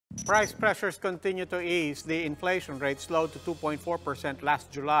Price pressures continue to ease. The inflation rate slowed to 2.4%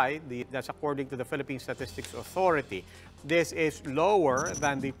 last July. That's according to the Philippine Statistics Authority. This is lower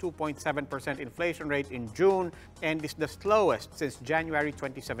than the 2.7% inflation rate in June and is the slowest since January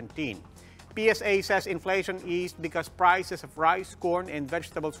 2017. PSA says inflation eased because prices of rice, corn, and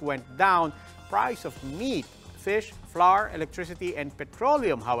vegetables went down. Price of meat, fish, flour, electricity, and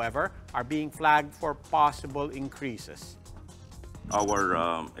petroleum, however, are being flagged for possible increases.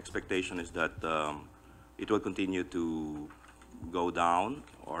 Our expectation is that it will continue to go down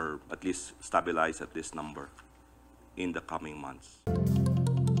or at least stabilize at this number in the coming months.